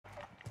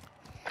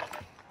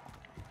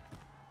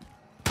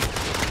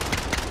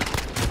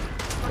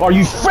Oh,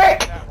 you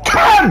thick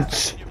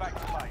cunt!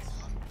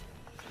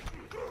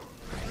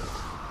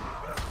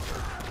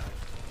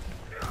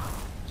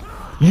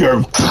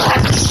 You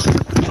cunt!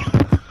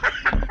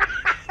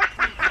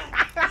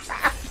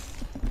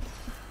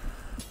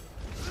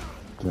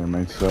 Didn't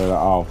mean to say that.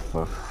 Oh,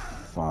 for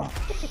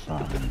fuck's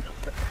sake.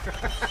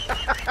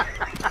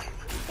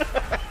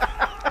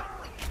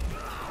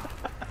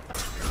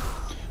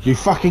 You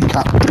fucking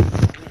cunt.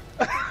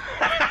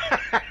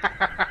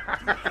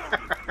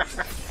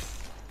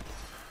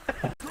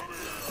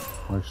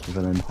 Most of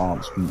an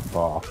enhancement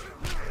bar.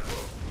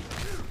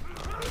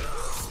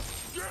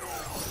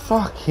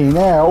 Fucking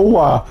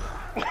hell!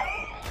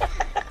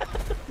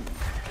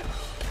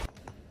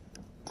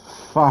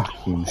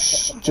 Fucking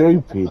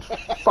stupid,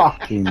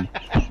 fucking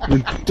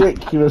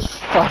ridiculous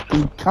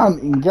fucking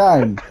cunting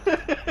game.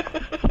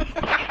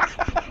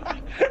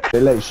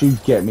 It lets you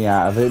get me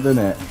out of it, doesn't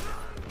it?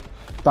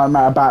 Don't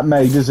matter about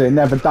me, does it? It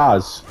never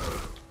does.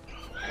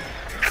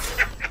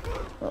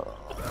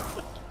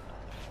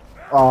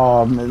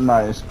 Oh,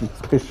 mate, it's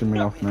pissing me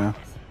off now.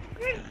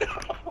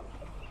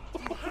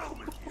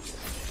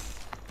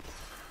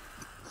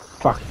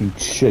 Fucking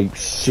cheap,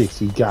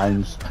 shitty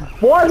games.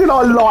 Why did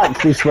I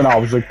like this when I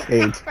was a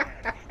kid?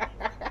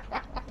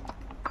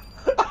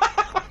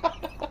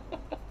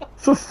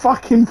 For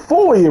fucking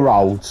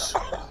 4-year-olds.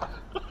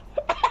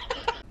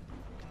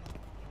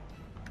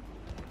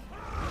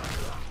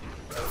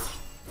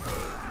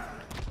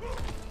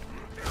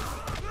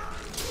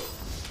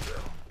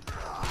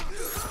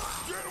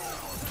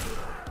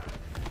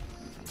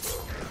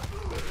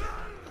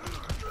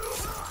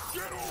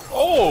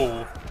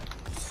 Oh!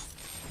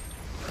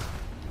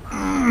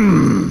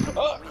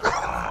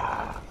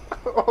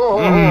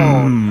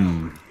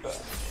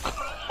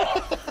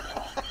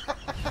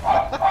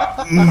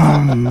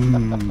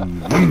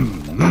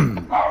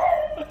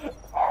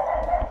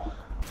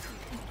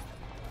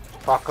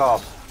 Fuck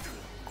off.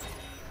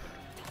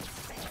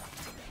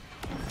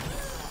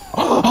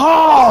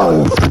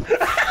 Oh!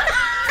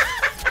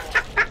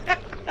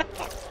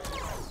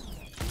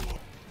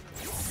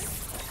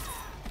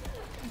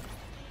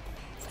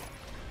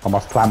 I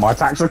must plan my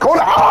attacks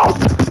accordingly. Oh!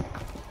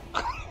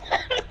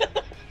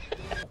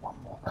 One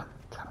more.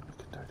 Callum, you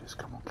can do this.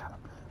 Come on, Callum.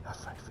 Have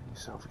faith in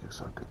yourself. You're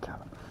so good,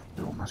 Callum.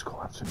 You almost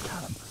got up to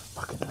Callum.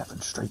 Fucking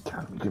 11th Street,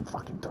 Callum. You can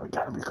fucking do it,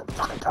 Callum. You can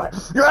fucking do it.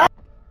 Yeah!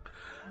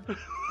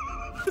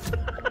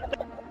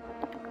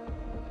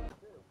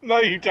 No,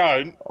 you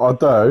don't. I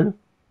do.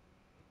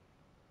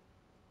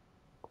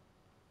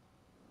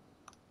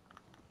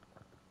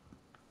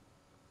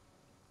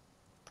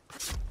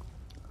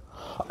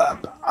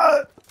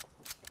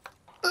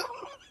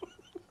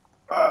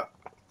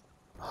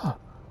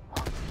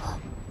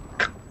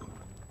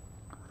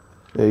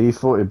 Yeah, you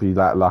thought you'd be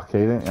that lucky,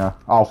 didn't you?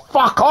 Oh,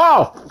 fuck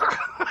off!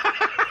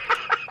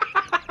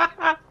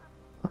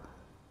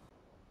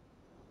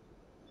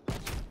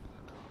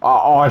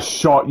 I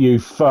shot you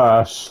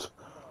first.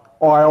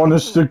 I,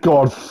 honest to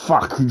God,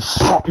 fucking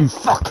shot you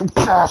fucking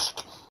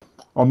first.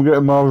 I'm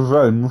getting my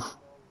revenge.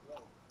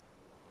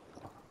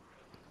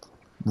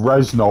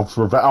 Reznov's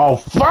revenge. Oh,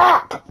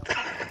 fuck!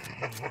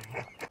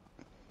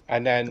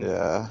 And then,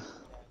 yeah.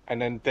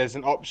 And then there's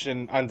an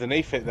option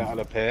underneath it that'll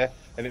appear,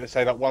 and it will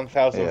say like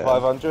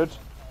 1,500. Yeah.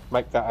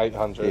 Make that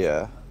 800.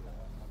 Yeah.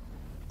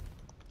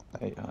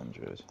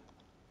 800.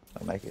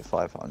 I'll make it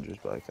 500,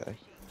 but okay.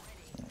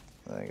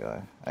 There you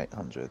go.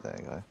 800. There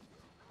you go.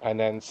 And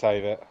then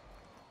save it.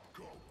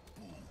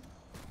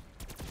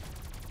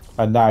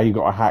 And now you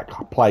got to hack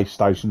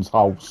PlayStation's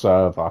whole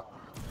server.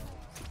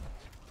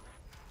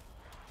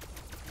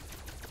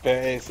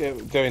 But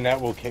doing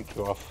that will kick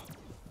you off.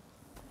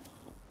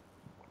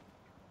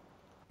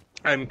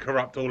 And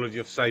corrupt all of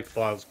your save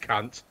files,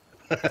 cunt.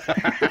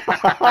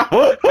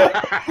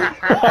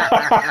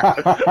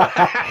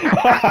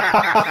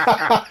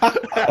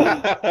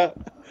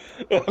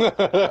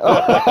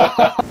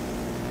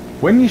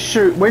 When you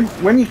shoot,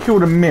 when you kill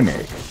the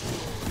mimic,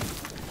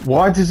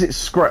 why does it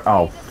scream?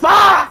 Oh,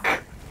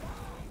 fuck!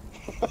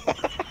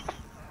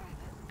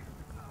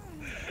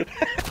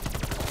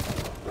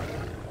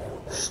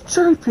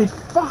 Stupid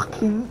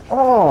fucking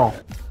oh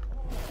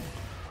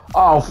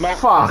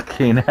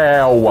fucking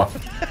hell!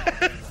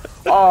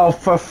 Oh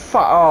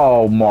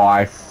oh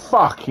my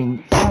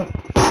fucking.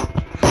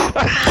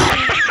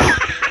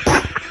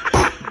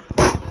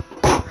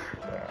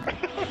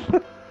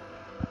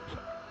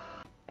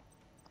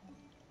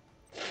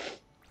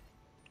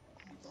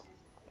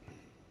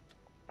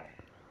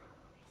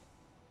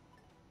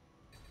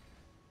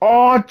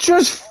 Oh, I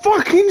just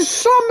fucking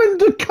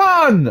summoned the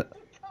cunt!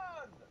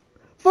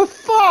 For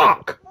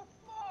fuck!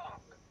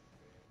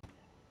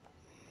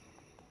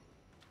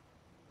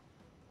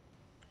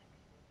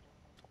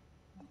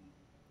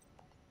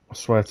 I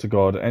swear to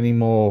God, any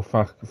more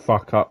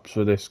fuck ups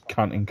for this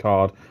cunting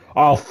card.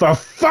 Oh, for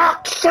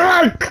fuck's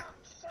sake!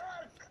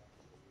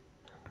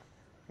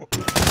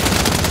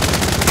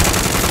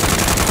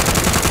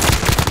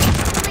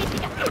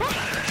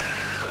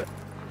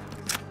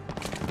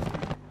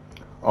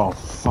 Oh,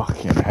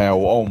 fucking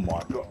hell. Oh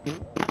my God.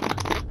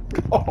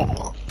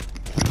 I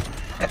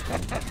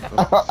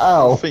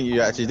Ow. think you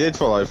actually did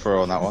follow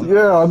through on that one.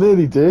 Yeah, I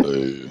nearly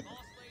did.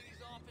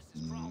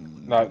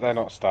 No, they're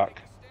not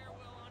stuck.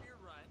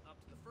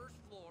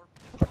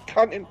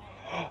 Cunting.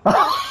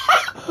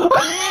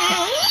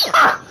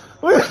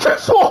 We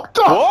just walked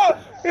off. What?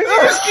 Is he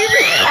just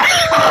giving?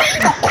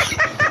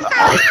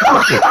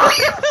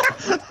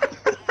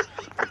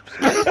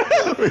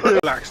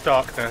 Lacks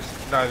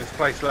darkness. No, this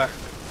place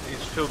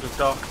is filled with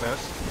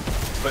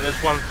darkness. But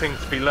there's one thing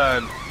to be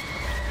learned.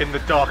 In the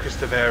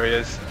darkest of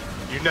areas,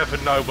 you never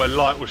know where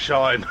light will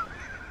shine.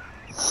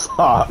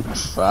 Fuck's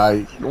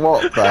sake.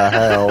 What the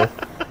hell?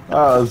 That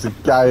was the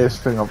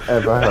gayest thing I've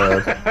ever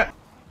heard.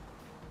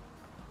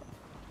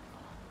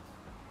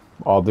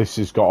 Oh, this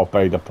has got to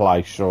be the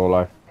place,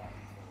 surely.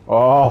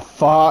 Oh,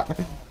 fuck.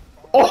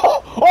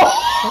 Oh!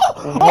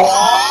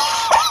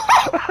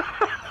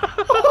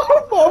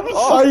 I'm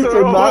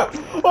saving that.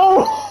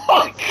 Oh,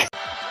 fuck.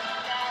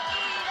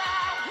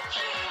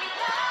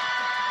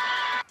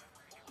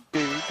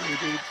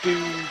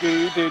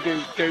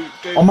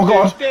 Oh my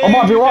god, I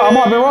might be right, I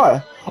might be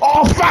right.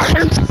 Oh,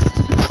 fucking!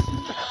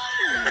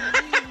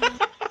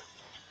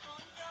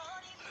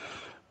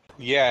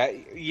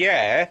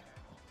 Yeah.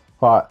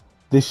 Right,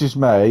 this is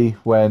me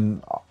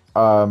when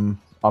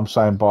I'm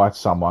saying bye to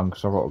someone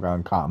because I've got to go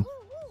and come.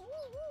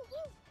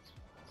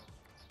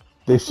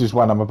 This is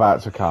when I'm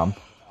about to come.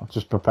 I'm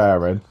just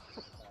preparing.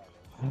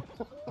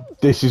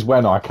 This is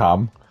when I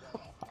come.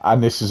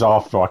 And this is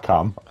after I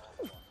come.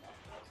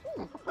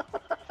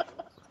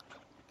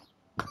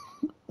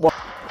 What?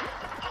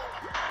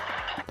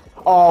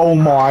 Oh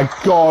my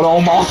god, oh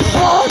my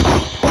god!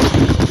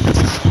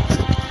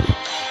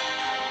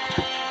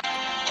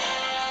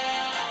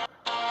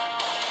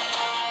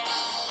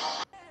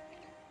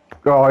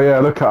 Oh yeah,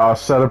 look at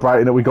us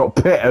celebrating that we got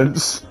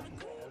pittance.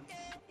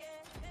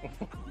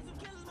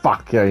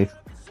 Fuck you.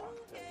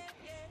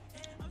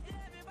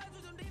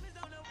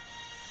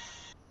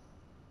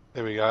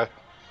 There we go.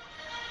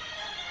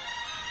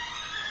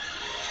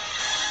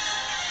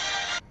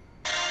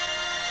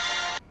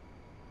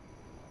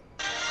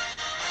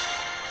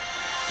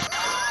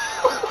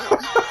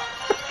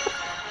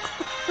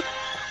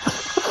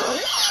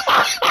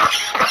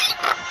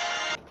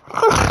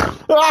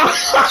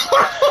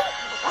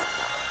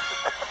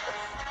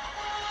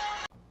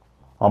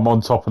 I'm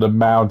on top of the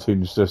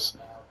mountains just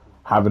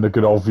having a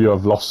good old view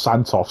of Los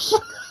Santos.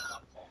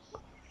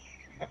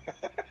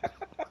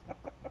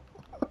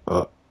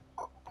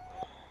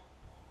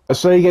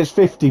 So he gets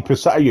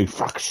 50% of you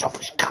fucking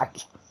selfish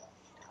cunt.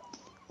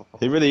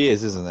 He really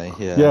is, isn't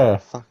he? Yeah. Yeah.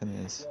 Fucking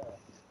is.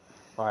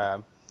 I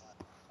am.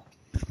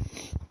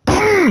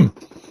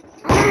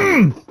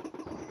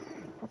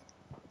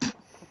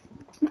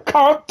 You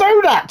can't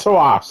do that to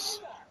us.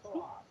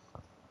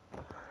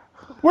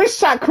 We're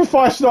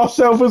sacrificing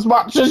ourselves as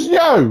much as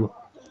you.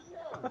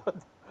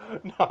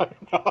 No,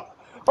 not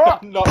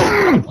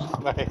as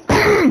much, mate.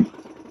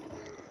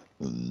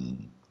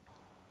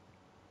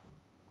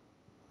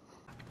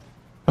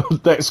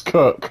 Let's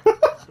cook.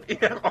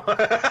 Yeah.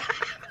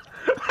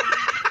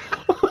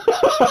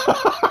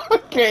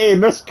 Get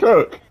in, let's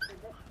cook.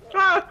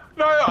 No,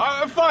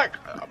 fuck.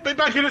 I'll be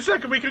back in a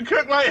second. We can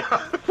cook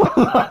later.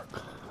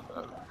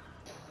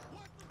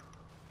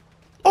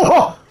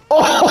 Oh!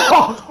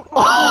 Oh!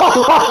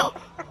 Oh!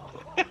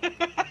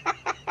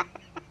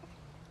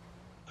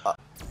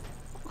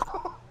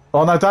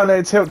 Oh no, don't let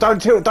it tilt,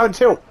 don't tilt, don't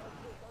tilt!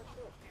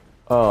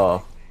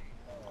 Oh.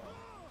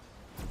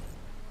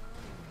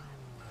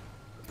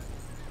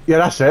 Yeah,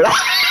 that's it.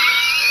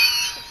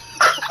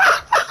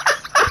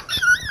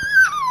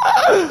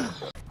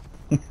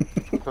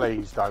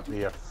 Please don't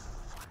be a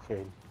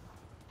fucking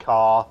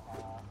car.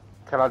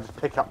 Can I just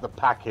pick up the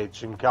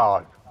package and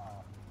go?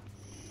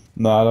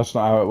 No, that's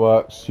not how it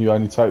works. You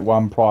only take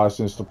one price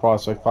and it's the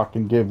price they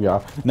fucking give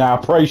you. Now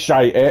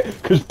appreciate it,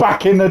 because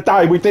back in the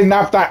day we didn't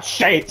have that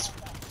shit!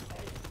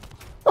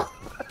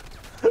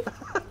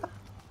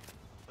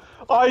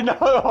 I know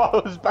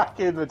I was back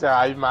in the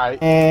day, mate.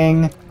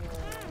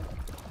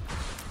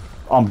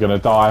 I'm gonna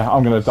die,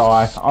 I'm gonna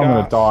die, I'm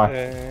gonna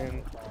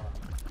die.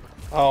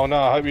 Oh no,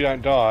 I hope you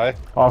don't die.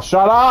 Oh,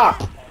 shut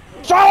up!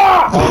 Shut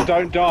up! Oh,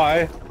 don't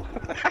die.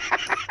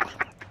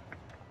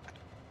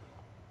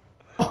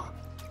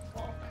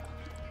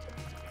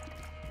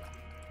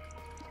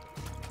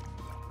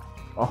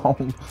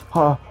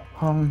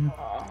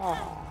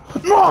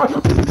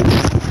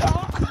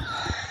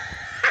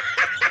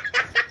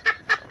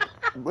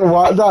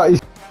 What? That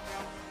is.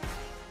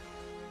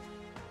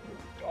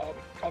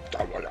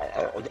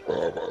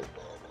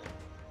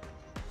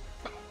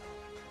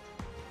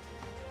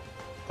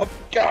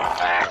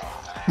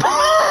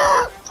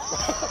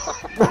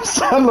 That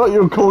sound like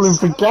you're calling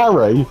for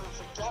Gary.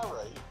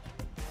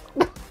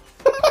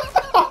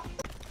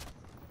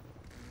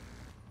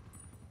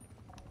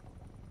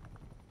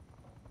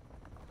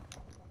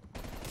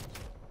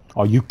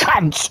 Oh, you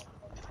can't!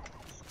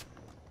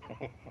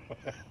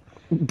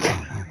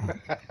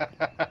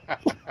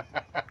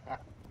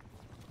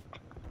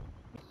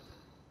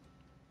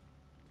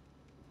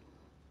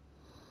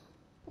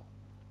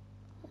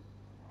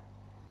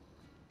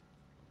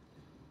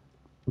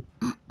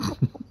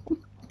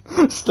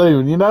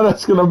 Stephen, you know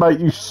that's gonna make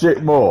you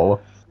shit more.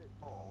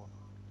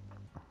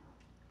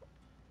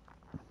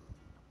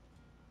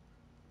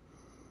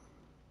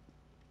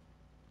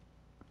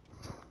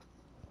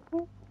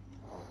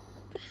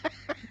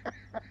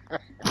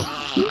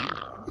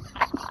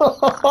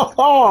 What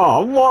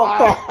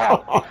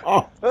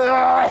the?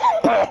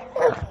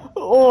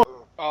 Oh.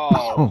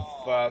 Oh,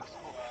 for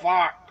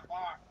fuck's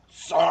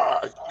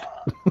sake!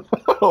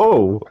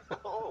 Oh.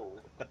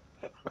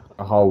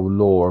 A whole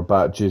law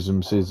about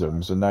jism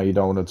sisms, and now you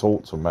don't want to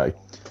talk to me.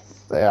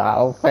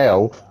 Yeah,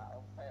 Phil.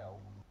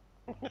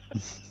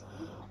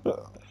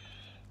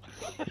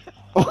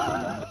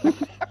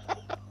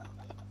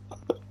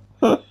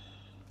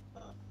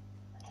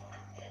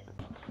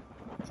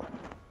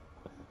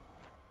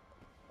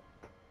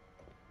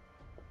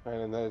 And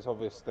then there's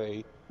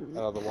obviously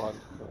another one,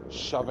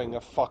 shoving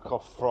a fuck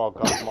off frog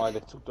up my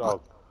little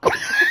dog.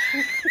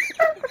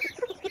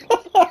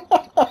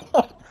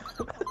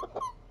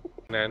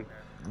 And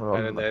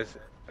then there's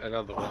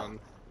another one,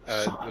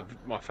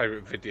 my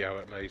favourite video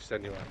at least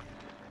anyway.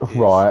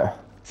 Right.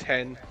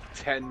 10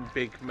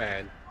 big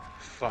men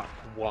fuck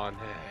one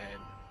hen.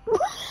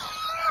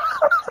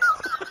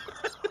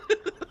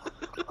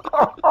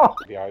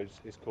 Videos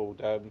is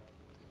called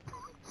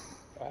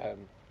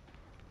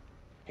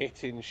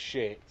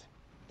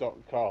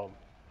hittingshit.com.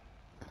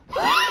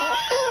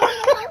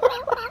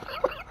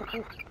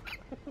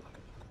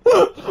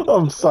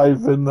 I'm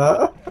saving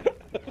that.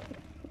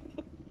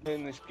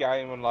 In this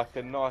game on like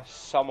a nice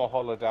summer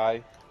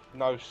holiday,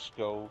 no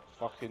school,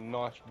 fucking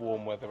nice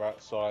warm weather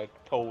outside,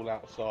 pool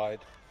outside,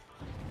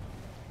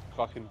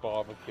 fucking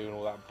barbecue and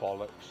all that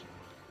bollocks.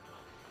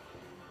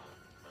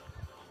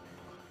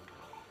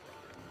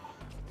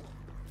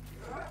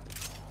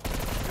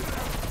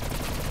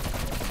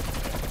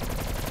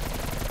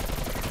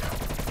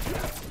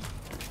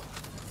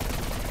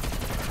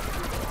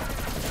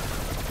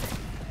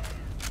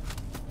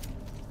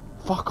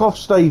 Fuck off,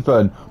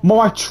 Stephen.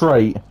 My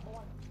treat.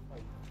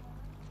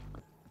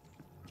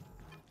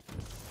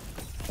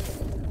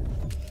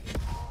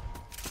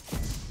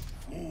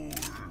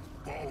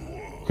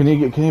 Can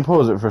you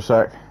pause it for a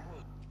sec?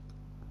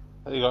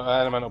 You got an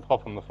elemental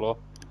pop on the floor.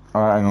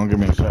 Alright, hang on, give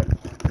me a sec.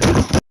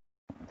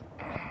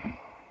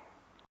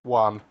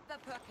 One.